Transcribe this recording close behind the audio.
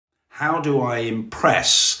How do I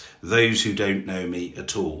impress those who don't know me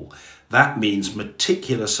at all? That means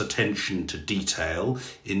meticulous attention to detail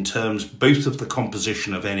in terms both of the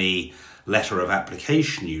composition of any letter of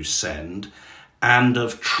application you send and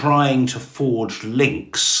of trying to forge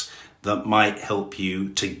links that might help you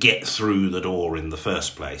to get through the door in the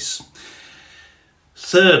first place.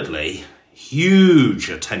 Thirdly, huge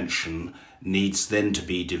attention needs then to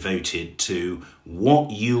be devoted to what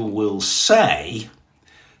you will say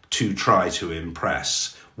to try to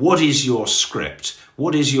impress. What is your script?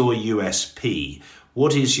 What is your USP?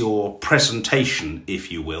 What is your presentation,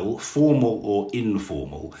 if you will, formal or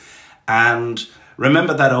informal? And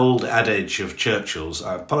remember that old adage of Churchill's.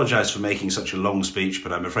 I apologise for making such a long speech,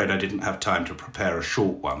 but I'm afraid I didn't have time to prepare a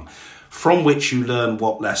short one. From which you learn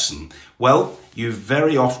what lesson? Well, you've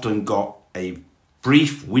very often got a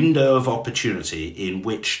brief window of opportunity in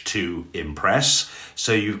which to impress.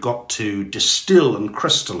 So you've got to distill and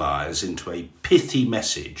crystallise into a pithy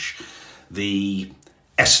message the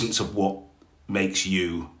essence of what makes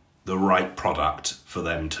you the right product for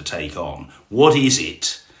them to take on. What is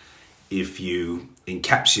it, if you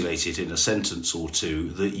encapsulate it in a sentence or two,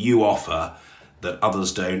 that you offer that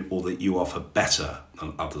others don't, or that you offer better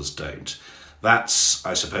than others don't? That's,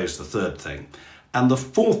 I suppose, the third thing. And the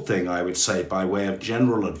fourth thing I would say by way of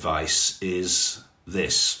general advice is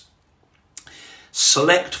this.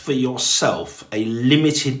 Select for yourself a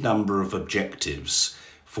limited number of objectives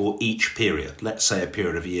for each period, let's say a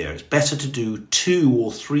period of a year. It's better to do 2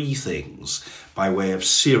 or 3 things by way of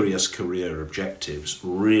serious career objectives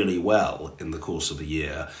really well in the course of a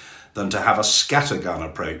year than to have a scattergun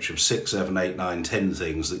approach of 6, 7, 8, 9, 10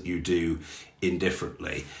 things that you do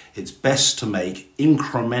indifferently. It's best to make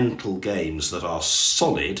incremental gains that are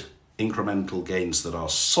solid,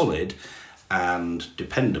 and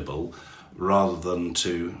dependable, rather than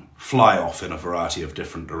to fly off in a variety of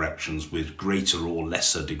different directions with greater or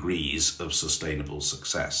lesser degrees of sustainable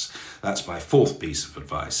success. That's my fourth piece of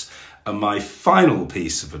advice. And my final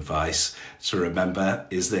piece of advice to remember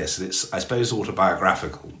is this, and it's, I suppose,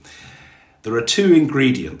 autobiographical. There are 2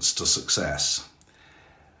 ingredients to success.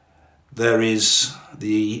 There is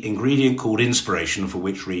the ingredient called inspiration, for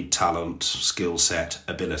which read talent, skill set,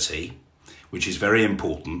 ability, which is very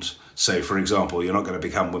important. So, for example, you're not going to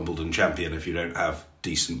become Wimbledon champion if you don't have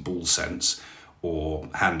decent ball sense or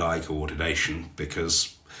hand-eye coordination,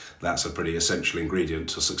 because that's a pretty essential ingredient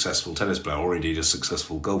to a successful tennis player, or indeed a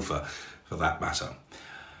successful golfer for that matter.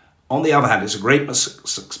 On the other hand, it's a great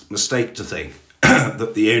mistake to think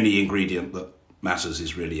that the only ingredient that matters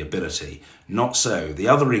is really ability. Not so. The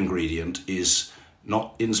other ingredient is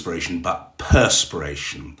not inspiration, but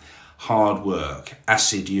perspiration, hard work,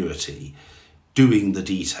 assiduity, doing the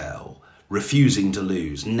detail, refusing to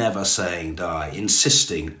lose, never saying die,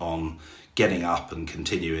 insisting on getting up and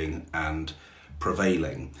continuing and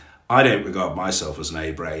prevailing. I don't regard myself as an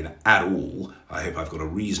A-brain at all. I hope I've got a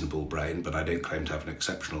reasonable brain, but I don't claim to have an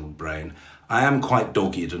exceptional brain. I am quite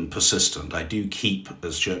dogged and persistent. I do keep,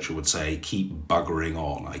 as Churchill would say, keep buggering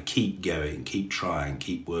on. I keep going, keep trying,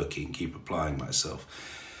 keep working, keep applying myself.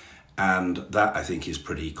 And that, I think, is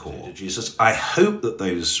pretty core. DeJesus, I hope that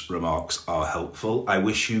those remarks are helpful. I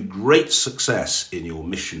wish you great success in your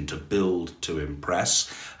mission to build to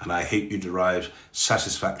impress, and I hope you derive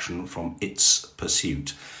satisfaction from its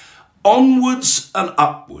pursuit. Onwards and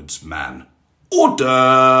upwards, man.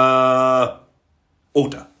 Order!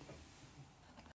 Order.